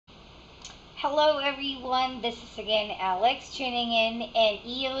Hello everyone, this is again Alex tuning in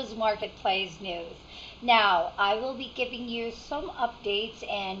EO's Marketplace News. Now, I will be giving you some updates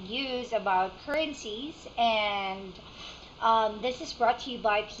and news about currencies, and this is brought to you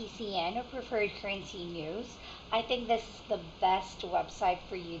by PCN or Preferred Currency News. I think this is the best website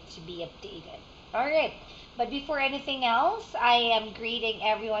for you to be updated. Alright, but before anything else, I am greeting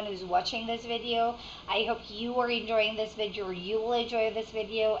everyone who's watching this video. I hope you are enjoying this video or you will enjoy this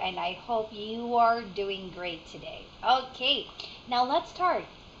video, and I hope you are doing great today. Okay, now let's start.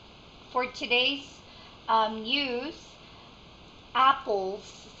 For today's news,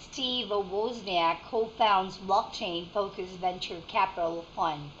 Apple's Steve Wozniak co-founds blockchain-focused venture capital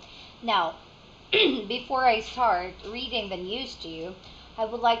fund. Now, before I start reading the news to you, I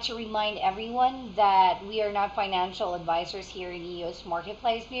would like to remind everyone that we are not financial advisors here in EOS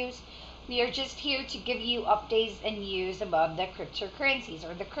Marketplace News. We are just here to give you updates and news about the cryptocurrencies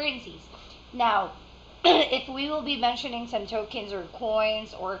or the currencies. Now, if we will be mentioning some tokens or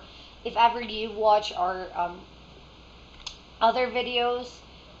coins, or if ever you watch our other videos,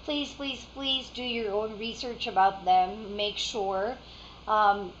 please do your own research about them. Make sure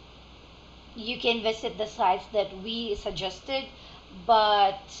um, you can visit the sites that we suggested,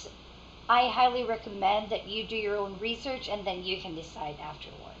 but I highly recommend that you do your own research and then you can decide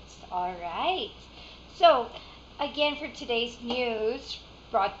afterwards. All right. So, again, for today's news,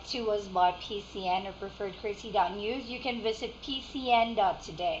 brought to us by PCN or PreferredCurrency.News, you can visit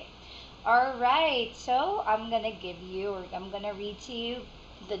PCN.today. All right. So, I'm going to give you, or I'm going to read to you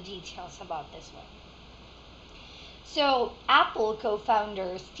the details about this one. So, Apple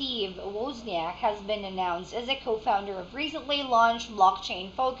co-founder Steve Wozniak has been announced as a co-founder of recently launched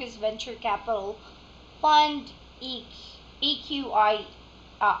blockchain-focused venture capital fund EQI,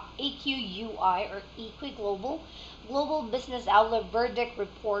 EQUI or Equi Global Business Outlet Verdict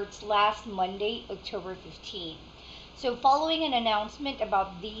reports last Monday, October 15. So, following an announcement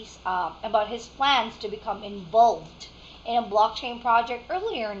about his plans to become involved in a blockchain project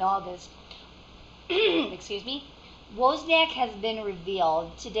earlier in August, excuse me, Wozniak has been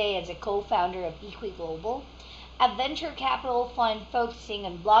revealed today as a co-founder of Equi a venture capital fund focusing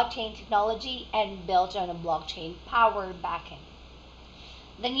on blockchain technology and built on a blockchain-powered backend.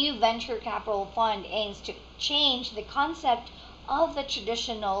 The new venture capital fund aims to change the concept of the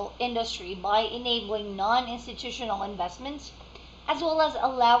traditional industry by enabling non-institutional investments, as well as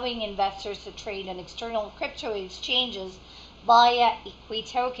allowing investors to trade on external crypto exchanges via Equi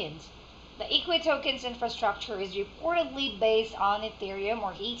tokens. The Equi tokens infrastructure is reportedly based on Ethereum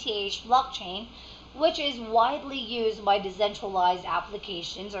or ETH blockchain, which is widely used by decentralized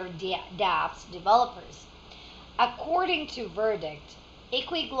applications or dApps developers. According to Verdict,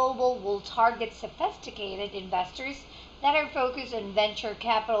 Equi Global will target sophisticated investors that are focused on venture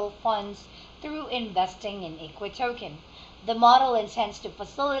capital funds through investing in Equi token. The model intends to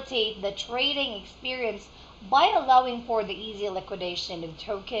facilitate the trading experience by allowing for the easy liquidation of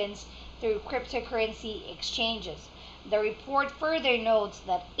tokens through cryptocurrency exchanges. The report further notes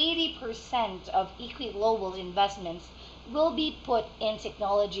that 80% of Equi Global's investments will be put in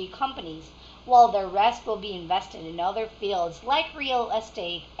technology companies, while the rest will be invested in other fields like real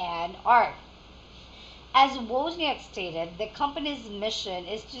estate and art. As Wozniak stated, the company's mission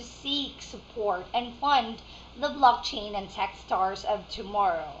is to seek, support, and fund the blockchain and tech stars of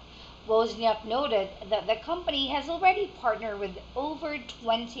tomorrow. Wozniak noted that the company has already partnered with over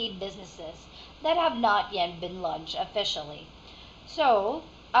 20 businesses that have not yet been launched officially. So,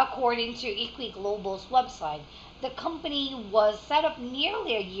 according to Equi Global's website, the company was set up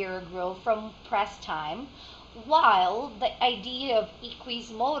nearly a year ago from press time, while the idea of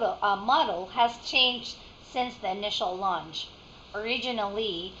Equi's model has changed since the initial launch.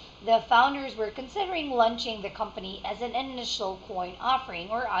 Originally, the founders were considering launching the company as an initial coin offering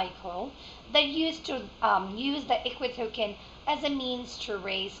or ICO that used to use the Equi token as a means to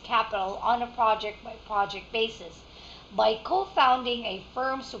raise capital on a project by project basis. By co-founding a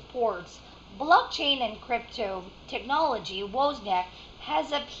firm supports blockchain and crypto technology, Wozniak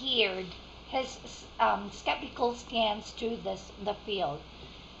has appeared his skeptical stance to the field.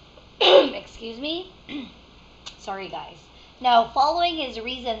 Excuse me. Sorry, guys. Now, following his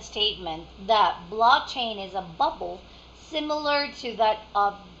recent statement that blockchain is a bubble similar to that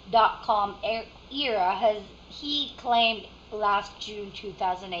of dot-com era, he claimed last June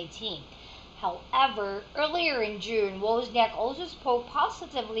 2018. However, earlier in June, Wozniak also spoke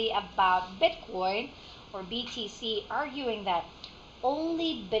positively about Bitcoin or BTC, arguing that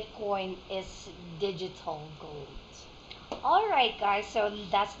only Bitcoin is digital gold. Alright, guys, so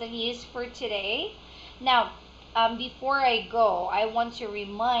that's the news for today. Now, before I go, I want to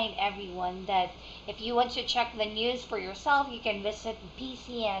remind everyone that if you want to check the news for yourself, you can visit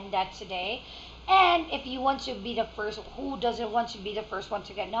pcn.today. And if you want to be the first, who doesn't want to be the first one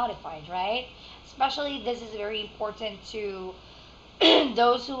to get notified, right? Especially this is very important to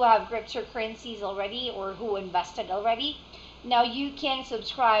those who have cryptocurrencies already or who invested already. Now you can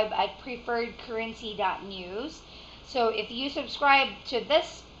subscribe at PreferredCurrency.News. So if you subscribe to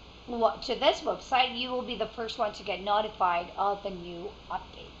this website, you will be the first one to get notified of the new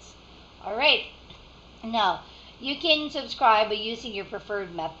updates. All right. Now, you can subscribe by using your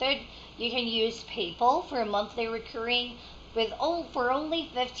preferred method. You can use PayPal for monthly recurring for only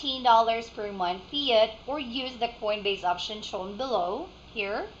 $15 per month fiat, or use the Coinbase option shown below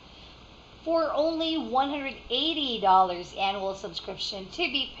here for only $180 annual subscription to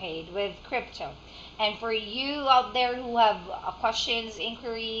be paid with crypto. And for you out there who have questions,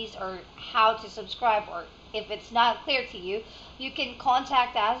 inquiries, or how to subscribe, or if it's not clear to you, you can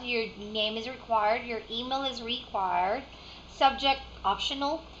contact us. Your name is required, your email is required, subject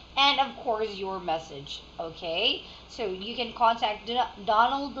optional, and of course your message. Okay, so you can contact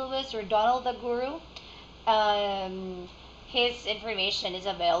Donald Lewis or Donald the Guru. His information is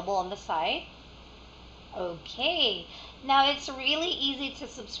available on the site. Okay, now it's really easy to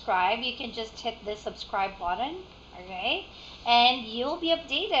subscribe. You can just hit the subscribe button, okay, and you'll be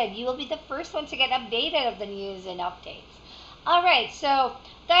updated. You will be the first one to get updated of the news and updates. All right, so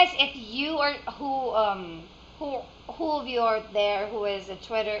guys, if you are who of you are there who is has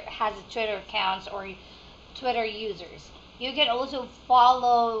a Twitter accounts or Twitter users, you can also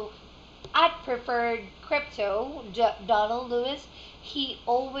follow at Preferred Crypto, Donald Lewis. He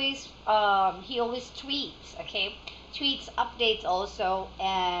always tweets, okay, tweets updates also,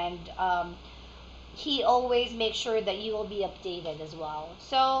 and he always makes sure that you will be updated as well.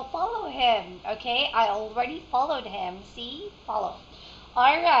 So follow him, okay? I already followed him. See, follow.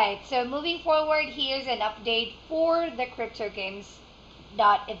 All right. So moving forward, here's an update for the Crypto Games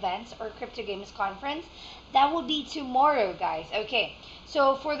events or Crypto Games conference. That will be tomorrow, guys. Okay.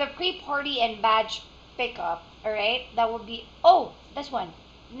 So for the pre-party and badge pickup, all right, that will be this one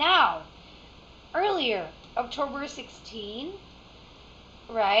now earlier October 16,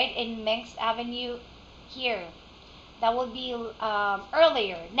 right, in Mengs Avenue here. That will be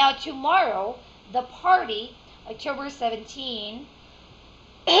earlier. Now tomorrow, the party, October 17,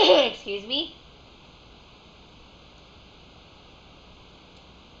 excuse me.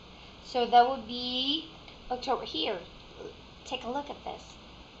 So that would be October here. Take a look at this.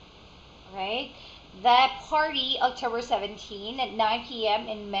 Right? That party, October 17 at 9 p.m.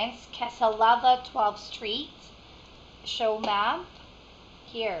 in Mengs, Casalava 12th Street. Show map.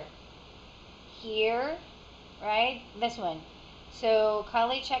 Here. Here. Right? This one. So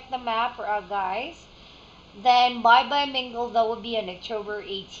kindly check the map for our guys. Then Bye Bye Mingle, that will be on October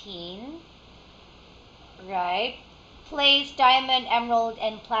 18. Right? Place Diamond, Emerald,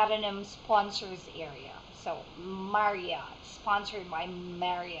 and Platinum sponsors area. So Marriott. Sponsored by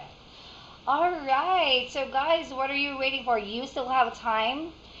Marriott. Alright, so guys, what are you waiting for? You still have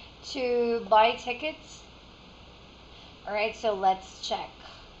time to buy tickets. Alright, so let's check.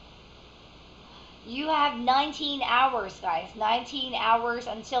 You have 19 hours, guys. 19 hours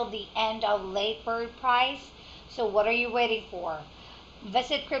until the end of late bird price. So what are you waiting for?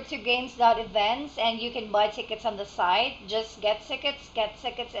 Visit cryptogames.events and you can buy tickets on the site. Just get tickets,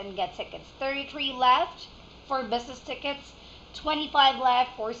 and get tickets. 33 left for business tickets, 25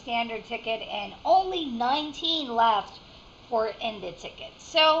 left for standard ticket, and only 19 left for indie tickets.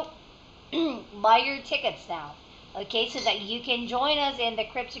 So buy your tickets now, okay, so that you can join us in the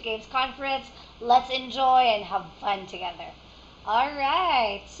Crypto Games conference. Let's enjoy and have fun together. All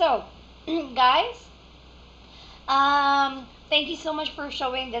right, so guys, thank you so much for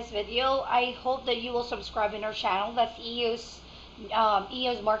showing this video. I hope that you will subscribe in our channel. That's EOS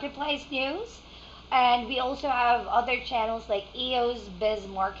Marketplace News. And we also have other channels like EOS Biz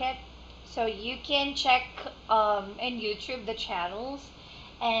Market. So you can check in YouTube the channels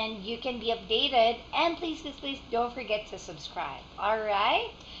and you can be updated. And please don't forget to subscribe.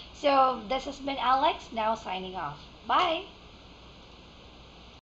 Alright? So this has been Alex, now signing off. Bye!